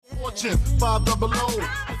kitchen, 500.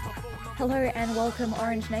 Hello and welcome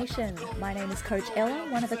Orange Nation. My name is Coach Ella,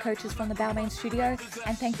 one of the coaches from the Balmain studio,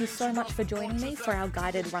 and thank you so much for joining me for our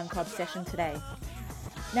guided run club session today.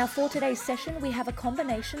 Now for today's session, we have a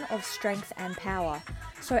combination of strength and power.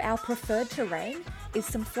 So our preferred terrain is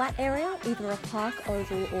some flat area, either a park,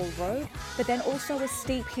 oval or road, but then also a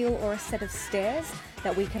steep hill or a set of stairs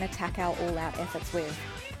that we can attack our all-out efforts with.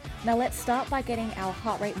 Now let's start by getting our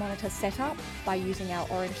heart rate monitor set up by using our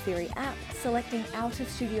Orange Theory app, selecting out of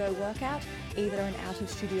studio workout, either an out of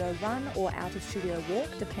studio run or out of studio walk,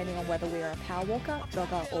 depending on whether we're a power walker,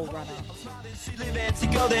 jogger or runner.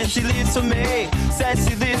 She lives for me, says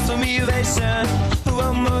she lives for motivation. Who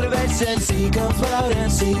want motivation? She goes out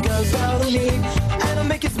and she goes out on me, and I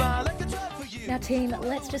make it smile like a drug for you. Now team,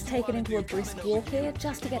 let's just take it into a brisk walk here,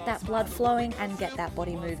 just to get that blood flowing and get that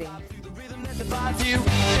body moving. Defines you,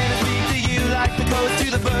 and I speak to you like the chorus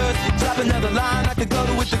to the verse. Drop another line like the glow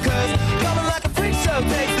with the curse. Coming like a freak show,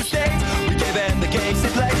 takes the stage. We give them the cakes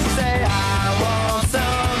and place to say, I want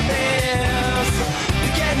something else to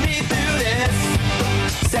get me through this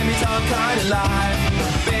semi-talk kind of life.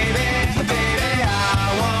 Baby, baby,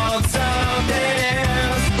 I want something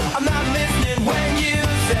else. I'm not listening when you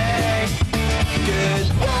say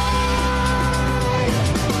goodbye.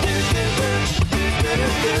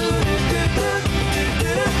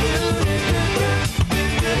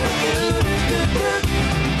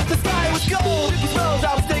 The sky was gold, it was rose.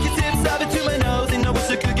 I was taking tips out into my nose, and I wish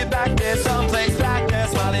I could get back there, someplace back there,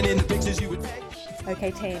 smiling in the pictures you would take.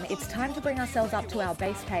 Okay team, it's time to bring ourselves up to our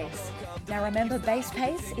base pace. Now remember, base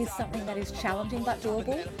pace is something that is challenging but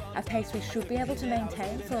doable, a pace we should be able to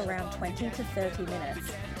maintain for around 20 to 30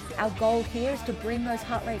 minutes. Our goal here is to bring those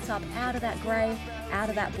heart rates up out of that grey, out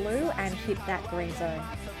of that blue, and hit that green zone.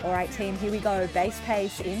 Alright team, here we go, base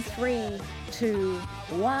pace in 3, 2,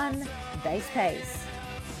 1, base pace.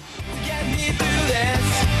 Get me through this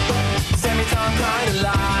semi-talk kind of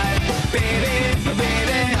life. Baby,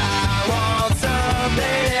 baby, I want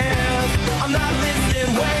something else. I'm not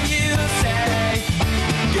listening when you say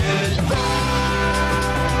goodbye.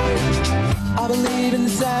 I believe in the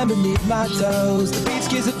sand beneath my toes. The beach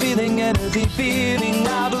gives a feeling, energy feeling.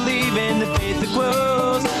 I believe in the faith that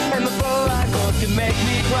grows, and the flow I go can make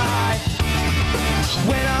me cry.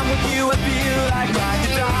 When I'm with you, I feel like I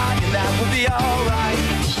could die, and that will be alright,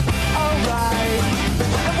 alright.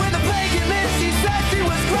 And when the plane came in, she said she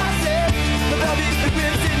was crossing. The baby's the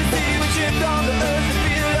grips in the sea, we tripped on the earth to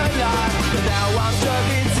feel alive. But now I'm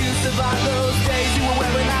struggling to survive those days you were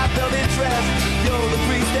wearing I felt interest. You're the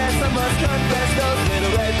priestess, I must confess. Those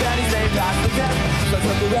little red panties, they pass the test. Let's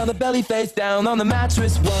look around the belly, face down on the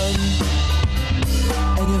mattress. One,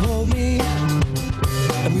 and you hold me,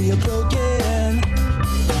 and we are broken.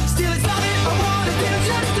 Still it's all I wanna do,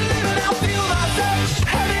 just to live and I'll feel myself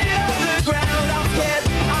heavy off the ground. I'm scared,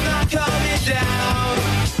 I'm not coming down.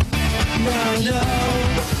 No,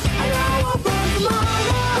 I know I'll burn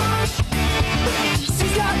tomorrow.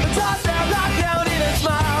 She's got the toss down, locked down in a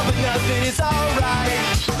smile, but nothing is alright,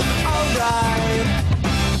 alright.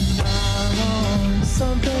 I want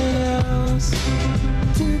something else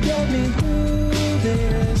to get me through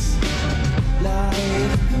this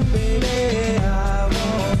life, baby. I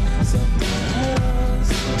want something else.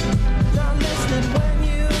 Not listening when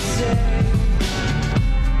you say.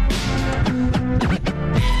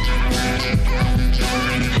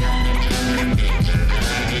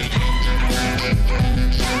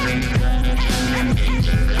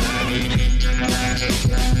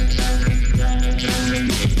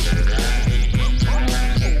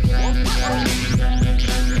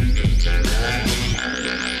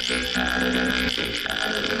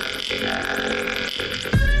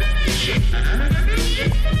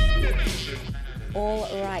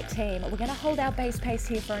 Alright team, we're going to hold our base pace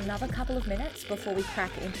here for another couple of minutes before we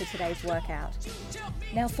crack into today's workout.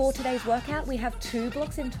 Now for today's workout, we have 2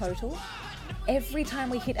 blocks in total. Every time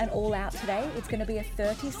we hit an all out today, it's going to be a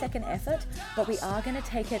 30-second effort, but we are going to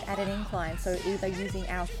take it at an incline, so either using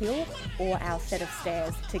our hill or our set of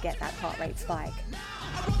stairs to get that heart rate spike.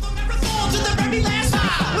 To the very last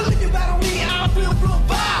mile. Believe you battle me, I will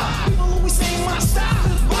provide. People always say my style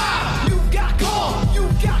is wild. You got call, you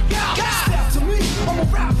got God. Step to me, I'm a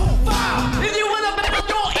rap on fire. If you wanna battle,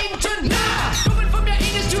 you're in tonight. Coming from your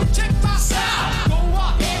ears to check my style. Go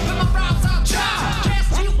ahead, with my rhymes I'll try.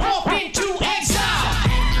 Cast you off into exile.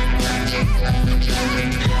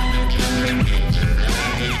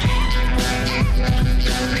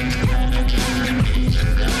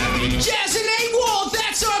 Jazz and A-Wall,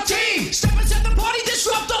 that's our team. Step inside the party,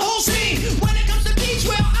 disrupt the whole scene. When it comes to beats,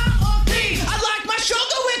 well, I'm on beat. I like my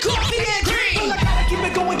sugar with coffee and cream. Well, I gotta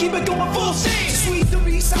keep it going full steam. Sweet to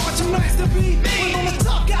be sour to has to be me. When on the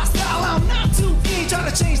tough guy style, I'm not too keen.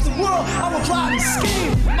 Trying to change the world, I'm a plotting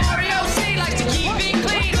scheme. Mario C likes to keep it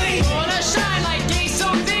clean. Wanna shine like he's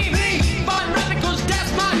so deep. Fun radicals,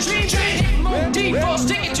 that's my dream. Hit more deep, or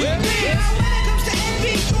stick it to me. Now when it comes to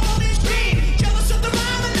envy, gold is green. Jealous of the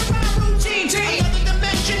rhyme and the rhyme routine. Another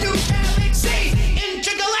dimension, new galaxy.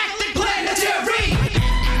 Intergalactic planetary.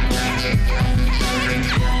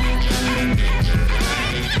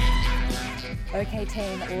 Okay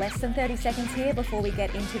team, less than 30 seconds here before we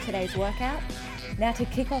get into today's workout. Now to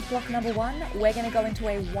kick off block number 1, we're going to go into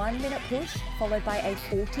a 1-minute push followed by a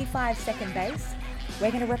 45-second base. We're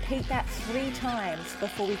going to repeat that 3 times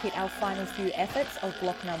before we hit our final few efforts of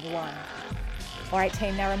block number 1. Alright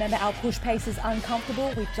team, now remember our push pace is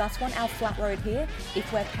uncomfortable. We just want our flat road here.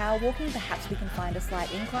 If we're power walking, perhaps we can find a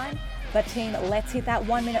slight incline. But team, let's hit that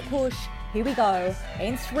 1-minute push. Here we go.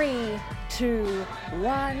 In 3, 2,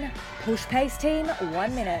 1. Push pace team,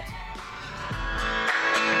 1 minute.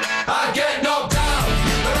 I get knocked down,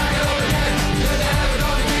 but I get up again. You're never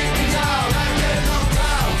gonna keep me down. I get knocked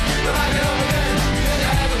down, but I get up again. You're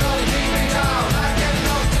never gonna keep me down. I get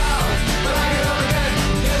knocked down, but I get up again.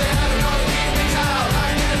 You're never gonna keep me down. I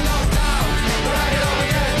get knocked down, but I get up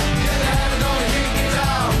again. You're never gonna keep me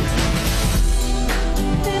down.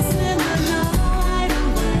 It's in the night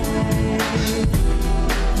away.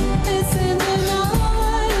 It's in the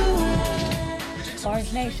night away.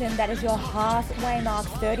 Orange Nation, that is your halfway mark,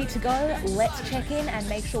 30 to go. Let's check in and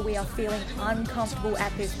make sure we are feeling uncomfortable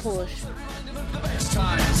at this push. I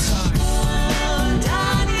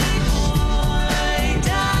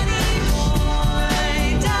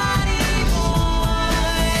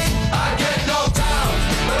get knocked down,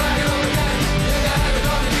 but I get up again. You're never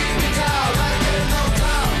gonna keep me down. I get knocked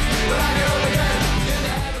down, but I get up again. You're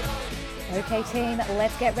never gonna. Okay team,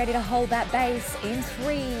 let's get ready to hold that base in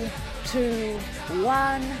 3, 2,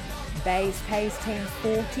 1. Base pace team,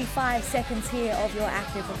 45 seconds here of your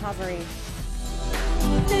active recovery.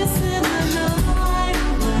 It's in the night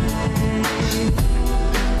away.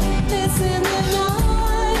 It's in the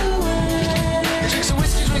night away. He drinks a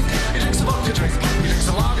whiskey drink, he drinks a vodka drink, he drinks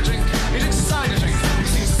a lager drink, he drinks a cider drink. He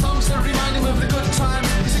sings the songs that remind him of the good times,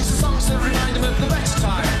 he sings the songs that remind him of the better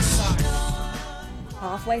times.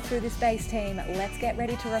 Halfway through this base team, let's get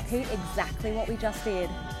ready to repeat exactly what we just did.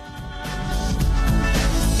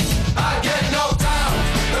 I get knocked down,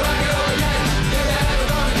 but I get up again. You're never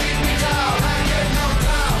gonna keep me down. I get knocked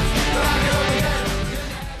down, but I get up again.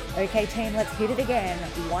 Okay team, let's hit it again.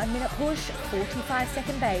 1 minute push,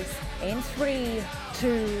 45-second base. In 3,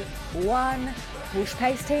 2, 1. Push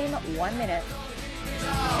pace team, 1 minute.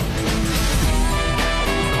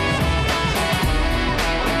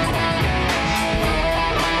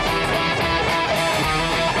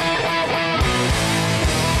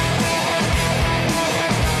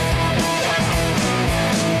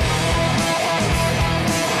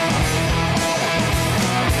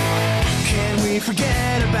 Can we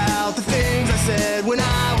forget about the things I said when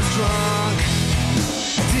I was drunk?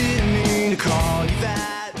 I didn't mean to call you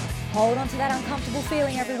that. Hold on to that uncomfortable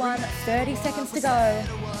feeling, everyone. 30 seconds to go.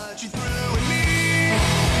 What you threw at me.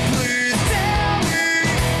 Please tell me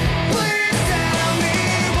why.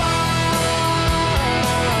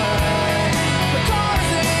 The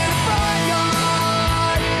car's in the front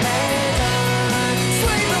yard, and I'm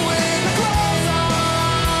sleeping with my clothes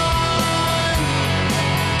on.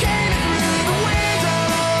 Came in through the window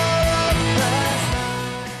last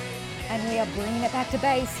night. And we are bringing it back to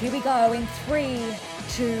base. Here we go in 3,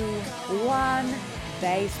 2, 1.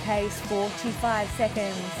 Base pace, 45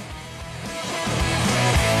 seconds.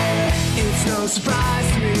 It's no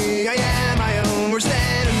surprise to me, I am my own worst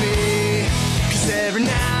enemy. 'Cause every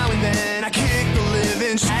now and then I kick the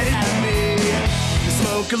living shit out of me. The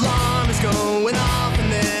smoke alarm is going off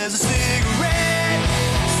and there's a cigarette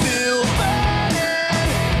still burning.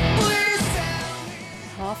 Please tell me.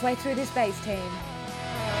 Halfway through this base team.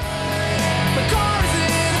 The car's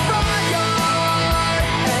in the front yard,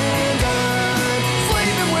 and I'm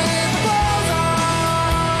sleeping with my clothes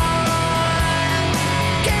on.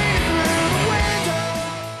 Came through the window.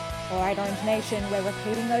 Alright, Orange Nation, we're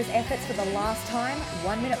repeating those efforts for the last time.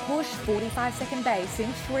 1 minute push, 45-second base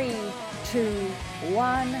in 3, 2,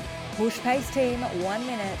 1. Push pace team, 1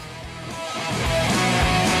 minute.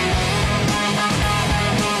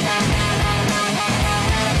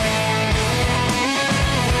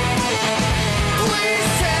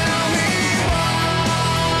 Please tell me why.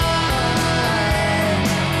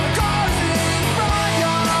 The car's in the front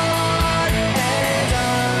yard, and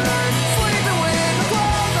I'm sleeping with my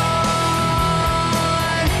clothes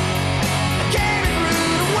on. I came in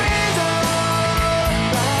through the window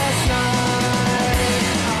last night.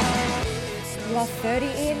 off, 30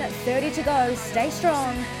 in, 30 to go. Stay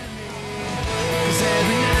strong. 'Cause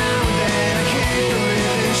every now and then I keep the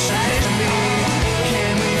real inside of me.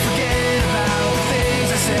 Can we forget about the things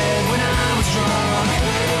I said when I was drunk?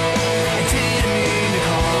 I didn't mean to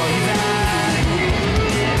call you that.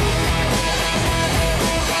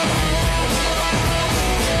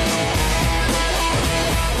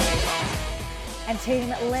 And team,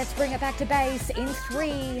 let's bring it back to base in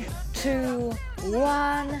 3, 2,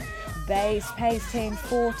 1. Base pace team,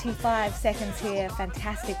 45 seconds here.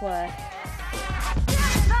 Fantastic work.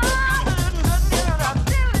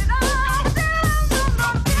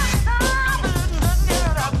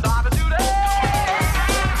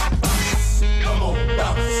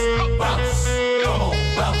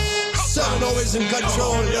 Sound always in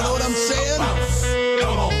control, you know what I'm saying?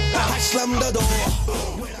 I slam the door.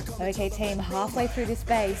 Okay team, halfway through this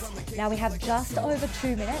base. Now we have just over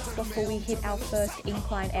 2 minutes before we hit our first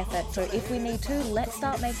incline effort. So if we need to, let's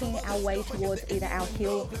start making our way towards either our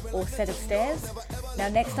hill or set of stairs. Now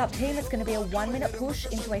next up team, it's going to be a 1 minute push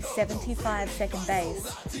into a 75-second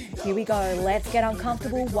base. Here we go, let's get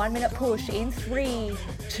uncomfortable. 1 minute push in 3,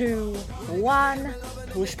 2, 1.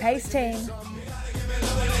 Push pace team.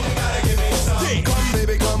 Come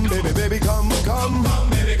baby, come baby, baby, come, come. Come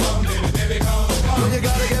baby, come baby, baby, come, come. You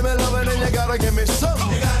gotta give me loving and you gotta give me some.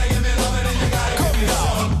 You gotta give me loving and you gotta come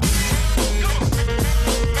down.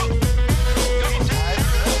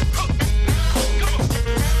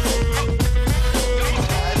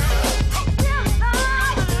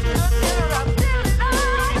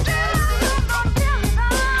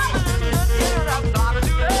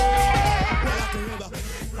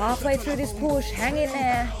 Halfway through this push, hang in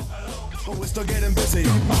there. But we're still getting busy.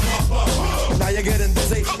 Now you're getting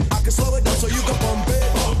dizzy. I can slow it down so you can pump it.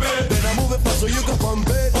 Then I move it fast so you can pump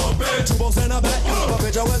it. Two balls in a bat. My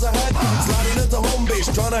bitch always ahead. Sliding into home base,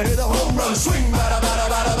 trying to hit a home run. Swing, bada, bada,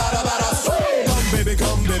 bada, bada, bada, swing. Come baby,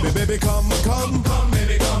 come baby, baby, come, come. Come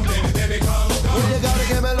baby, come baby, baby, come. Well, you gotta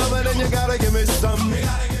give me loving and you gotta give me some.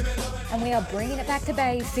 And we are bringing it back to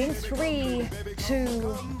base in 3,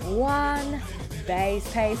 2, 1. Base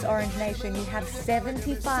pace, Orange Nation. You have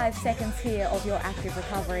 75 seconds here of your active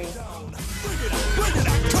recovery.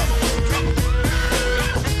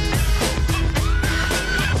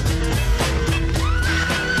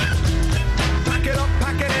 Pack it up,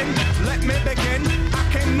 pack it in, let me begin. I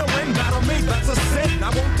came to win, battle me, that's a sin. I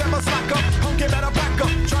won't ever slack up, punk, you better back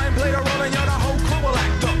up. Try and play the role and you're the whole crew will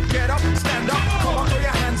act up. Get up, stand up, come on, throw your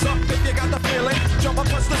hands up if you got the feeling. Jump up,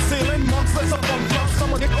 touch the ceiling, monsters of funk club.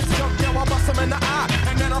 Someone get us jump, yeah, I'll bust them in the eye.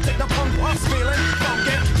 And then I'll take the punk off, feeling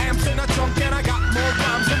funky. Amps in a trunk and I got more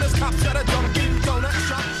rhymes than this cops at a Dunkin' Donut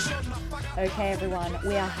shop. Okay everyone,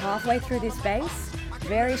 we are halfway through this base.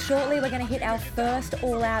 Very shortly we're going to hit our first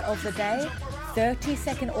all out of the day.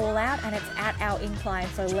 30-second all out, and it's at our incline.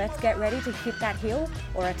 So let's get ready to hit that hill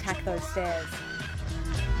or attack those stairs.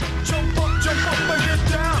 Jump up and get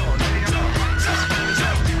down.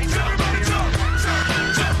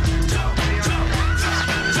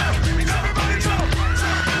 Everybody jump.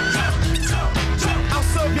 I'll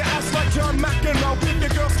serve your ass like John McEnroe. If your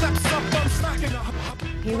girl steps up, I'm smacking her.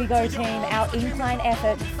 Here we go team, our incline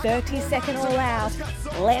effort, 30-second all out.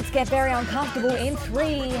 Let's get very uncomfortable in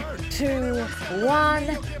 3, 2,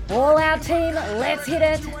 1. All out team, let's hit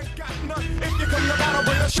it. If you come to battle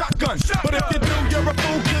with a shotgun, but if you do, you're a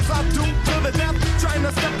fool, cause I do to the death. Trying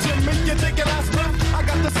to step to me, you take your last breath. I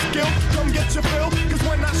got the skill, come get your fill, cause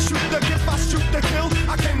when I shoot the gift, I shoot the kill.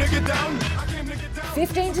 I came to get down,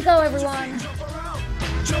 15 to go everyone.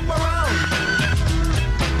 Jump around,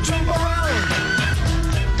 jump around.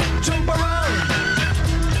 Jump around,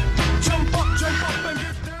 jump up and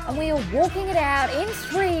get down. And we are walking it out in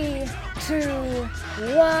 3, 2,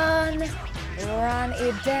 1. Run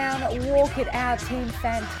it down, walk it out team,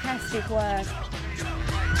 fantastic work.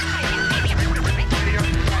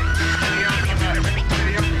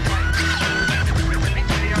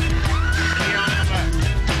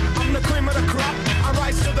 I'm the cream of the crop, I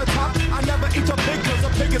rise to the top. I never eat a pig cause a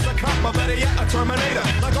pig is a cop. Or better yet, a Terminator,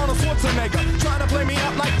 like Arnold Schwarzenegger. Trying to play me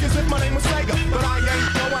out like as if my name was Sega. But I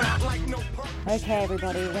ain't going out like no punk. Okay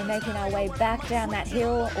everybody, we're making our way back down that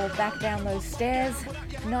hill or back down those stairs.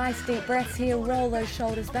 Nice deep breaths here, roll those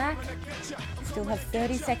shoulders back. Still have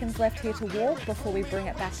 30 seconds left here to walk before we bring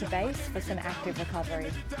it back to base for some active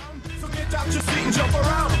recovery. So get out your seat and jump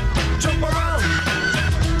around, jump around,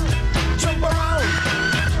 jump around,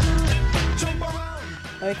 jump around.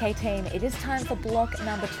 Okay team, it is time for block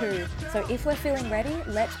number 2. So if we're feeling ready,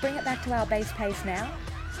 let's bring it back to our base pace now.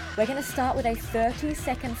 We're going to start with a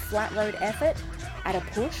 30-second flat road effort at a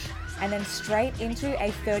push. and then straight into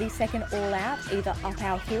a 30-second all out, either up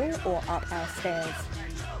our hill or up our stairs.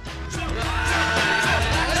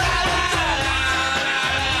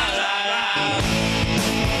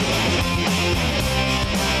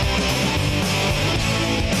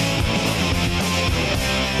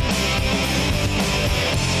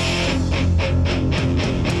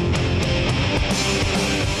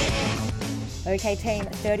 Okay team,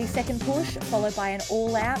 30-second push followed by an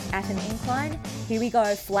all out at an incline. Here we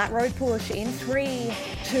go, flat road push in 3,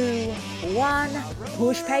 2, 1.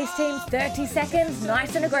 Push pace team, 30 seconds,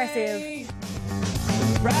 nice and aggressive.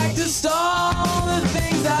 Practiced all the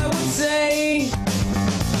things I would say.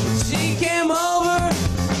 She came over,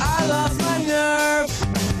 I lost my nerve.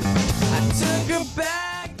 I took her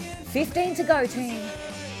back and 15 to go team.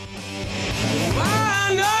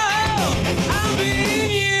 I know I'm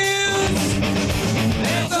being used.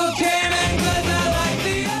 It's okay, man, 'cause I like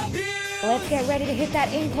the abuse. Let's get ready to hit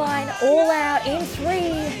that incline, all out in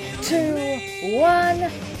 3, 2,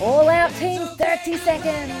 1. All out team, 30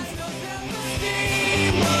 seconds.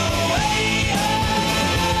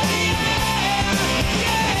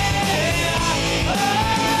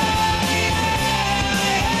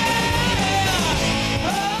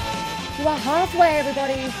 You are halfway,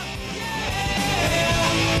 everybody.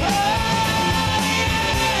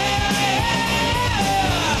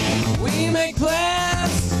 We make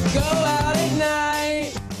plans, go out at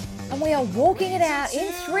night. And we are walking it out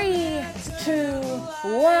in 3, 2,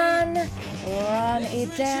 1. Run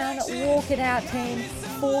it down, walk it out team.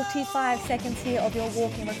 45 seconds here of your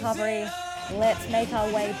walking recovery. Let's make our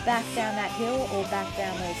way back down that hill or back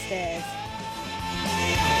down those stairs.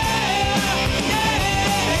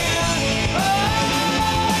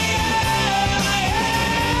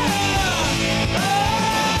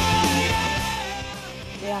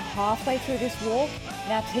 We are halfway through this walk.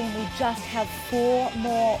 Now team, we just have 4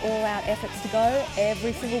 more all-out efforts to go.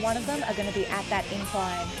 Every single one of them are going to be at that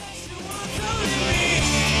incline.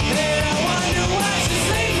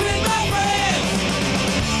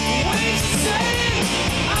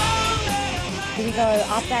 Here we go,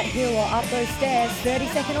 up that hill or up those stairs.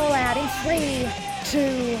 30-second all-out in 3,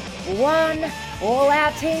 2, 1.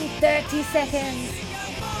 All-out team, 30 seconds.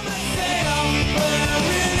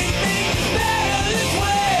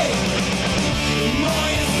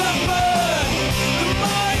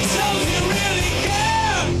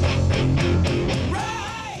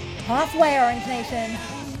 Halfway, Orange Nation.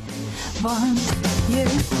 Want you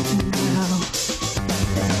to know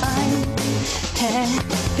that I'm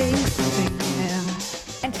happy for you.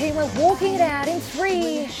 And team, we're walking it out in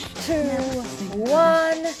 3, 2,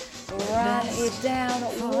 1. Run it down,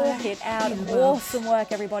 walk it out. Awesome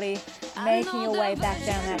work, everybody. Making your way back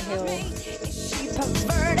down that hill. She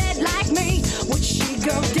preferred it like me. Would she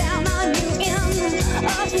go down on you in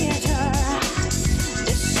a theater?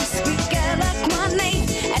 Does she speak eloquently?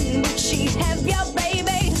 And would she have your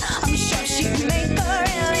baby? I'm sure she'd make a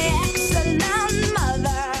really excellent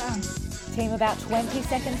mother. Team, about 20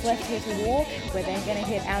 seconds left here to walk. We're then going to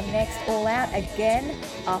hit our next all out again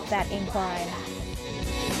up that incline.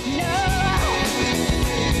 No.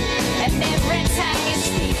 And every time you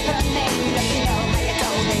speak her name, let me know how you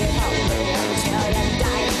told me about the world till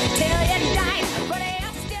you die. But I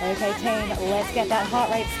still Okay team, let's get that heart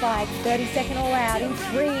rate spike. 30-second all out in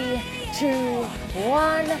 3, 2,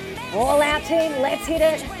 1. All out team, let's hit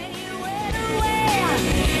it.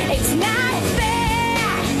 it's not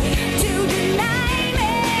fair to deny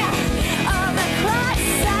me all the cross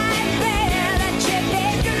I bear that you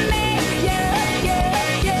did to me.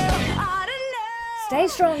 You ought to know. Stay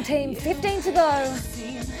strong team, 15 to go.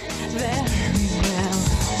 Very well.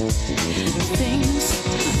 Things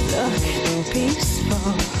look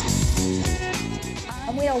peaceful.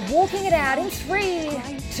 And we are walking it out in 3,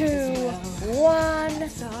 2, 1.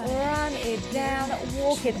 Run it down,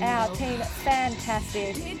 walk it out team.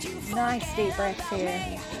 Fantastic. Nice deep breaths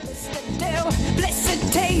here.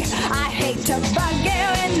 Publicity. I hate to bug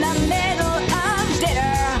you in the middle of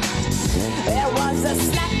dinner. There was a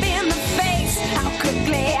slap in the face. How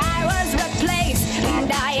quickly I was replaced.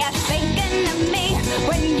 And are you thinking of me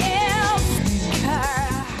when you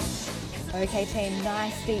occur? Okay team,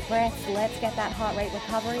 nice deep breaths. Let's get that heart rate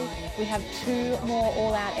recovery. We have 2 more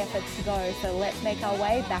all-out efforts to go, so let's make our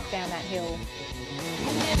way back down that hill.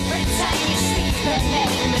 Every time you speak her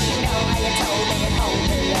name, you know how you told me and hold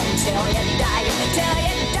me until you die.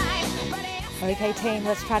 But Okay team,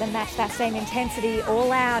 let's try to match that same intensity.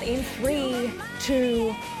 All out in 3,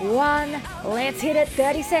 2, 1. Let's hit it,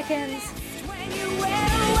 30 seconds. when you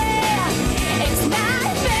went away, it's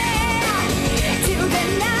not fair to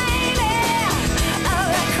deny me all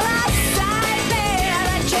the cross I bear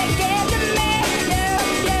that you gave.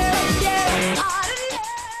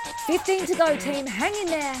 15 to go, team. Hang in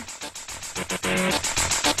there.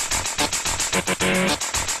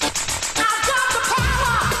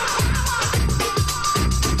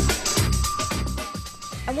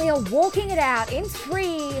 And we are walking it out in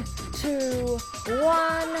 3, 2,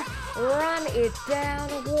 1. Run it down,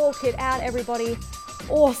 walk it out, everybody.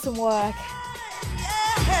 Awesome work.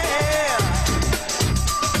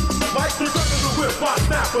 Like the record of whip, I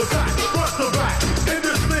snap a back, front to back, in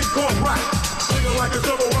this thing called rap. Singing like a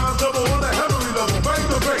double rhyme, double on a heavenly level. Bang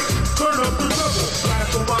the bass, turn up the double.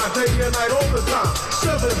 Blast the mind, day and night all the time.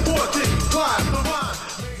 714, fly the mind.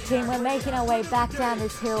 Team, we're making our way back down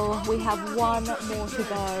this hill. We have one more to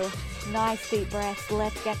go. Nice deep breaths.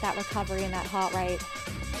 Let's get that recovery and that heart rate.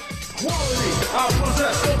 Quality, I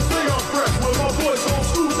possess, stay on breath with my voice on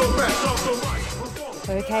screw the best of the mic.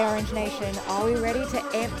 Okay, Orange Nation, are we ready to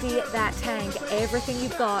empty that tank? Everything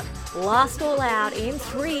you've got. Last all out in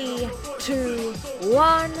 3, 2,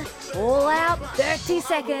 1. All out, 30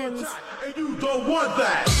 seconds. And you don't want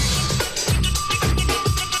that.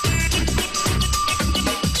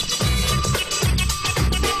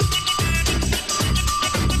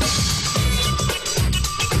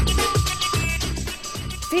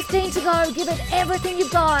 $15 to go. Give it everything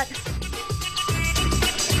you've got.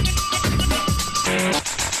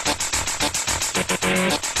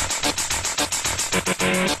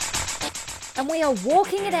 And we are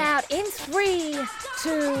walking it out in 3,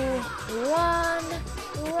 2, 1.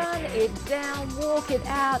 Run it down, walk it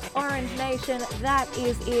out. Orange Nation, that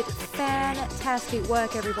is it. Fantastic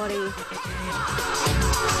work, everybody.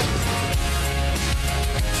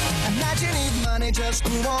 Imagine if money just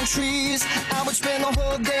grew on trees. I would spend the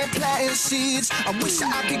whole day planting seeds. I wish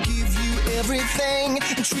I could give you everything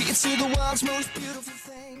and treat you to the world's most beautiful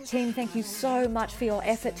things. Team, thank you so much for your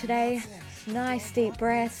effort today. Nice deep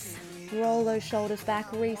breaths. Roll those shoulders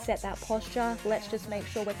back, reset that posture. Let's just make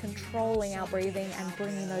sure we're controlling our breathing and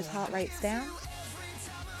bringing those heart rates down.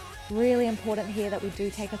 Really important here that we do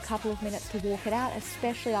take a couple of minutes to walk it out,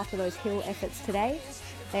 especially after those hill efforts today.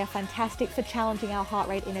 They are fantastic for challenging our heart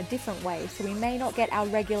rate in a different way. So we may not get our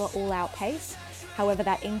regular all-out pace. However,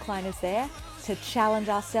 that incline is there to challenge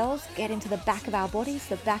ourselves, get into the back of our bodies,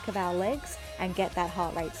 the back of our legs, and get that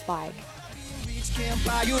heart rate spike. Can't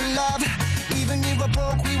buy your love. Even if we're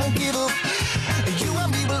broke, we won't give up. You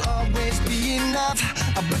and me will always be enough.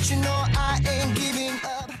 But you know I ain't giving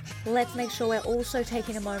up. Let's make sure we're also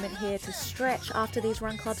taking a moment here to stretch after these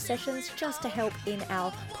run club sessions, just to help in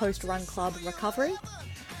our post-run club recovery.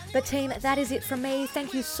 But team, that is it from me.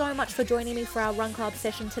 Thank you so much for joining me for our run club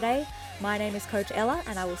session today. My name is Coach Ella,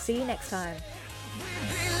 and I will see you next time.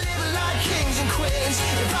 We live like kings and queens.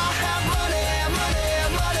 If I had money,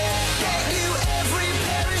 get you every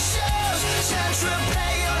pair of shoes.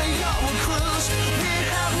 Saint-Tropez on a yacht with cruise. We'd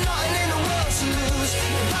have nothing in the world to lose.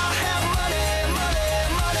 If I had money,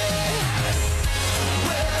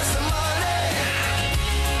 where's the money?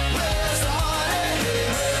 Where's the money?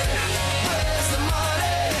 Where's the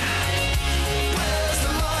money? Where's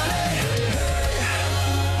the money?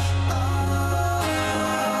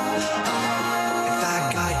 If I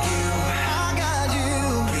got you,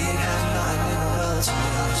 we'd have nothing in the world to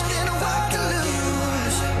lose. If I got you,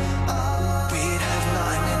 we'd have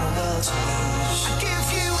nothing in the world to lose. I'd give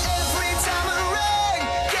you every diamond ring,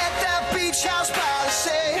 get that beach house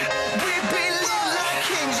palisade. We'd be living like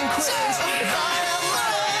kings and queens. If I had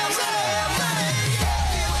money, get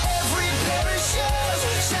you every pair of shoes.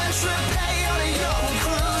 Saint-Tropez on a yacht with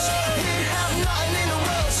cruise. We'd have nothing in the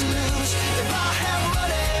world to lose. If I had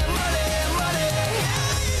money, where's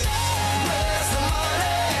the money?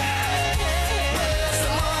 Where's the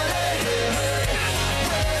money?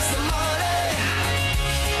 Where's the money?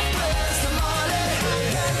 Where's the money?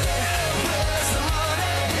 Where's the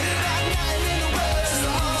money? Got nothing in the world to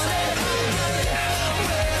lose.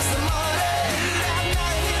 Where's the money? Got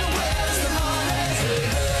nothing in the world to lose.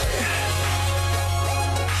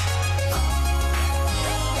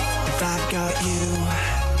 If I got you,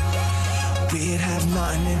 we'd have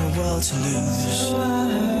nothing in the world to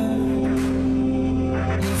lose.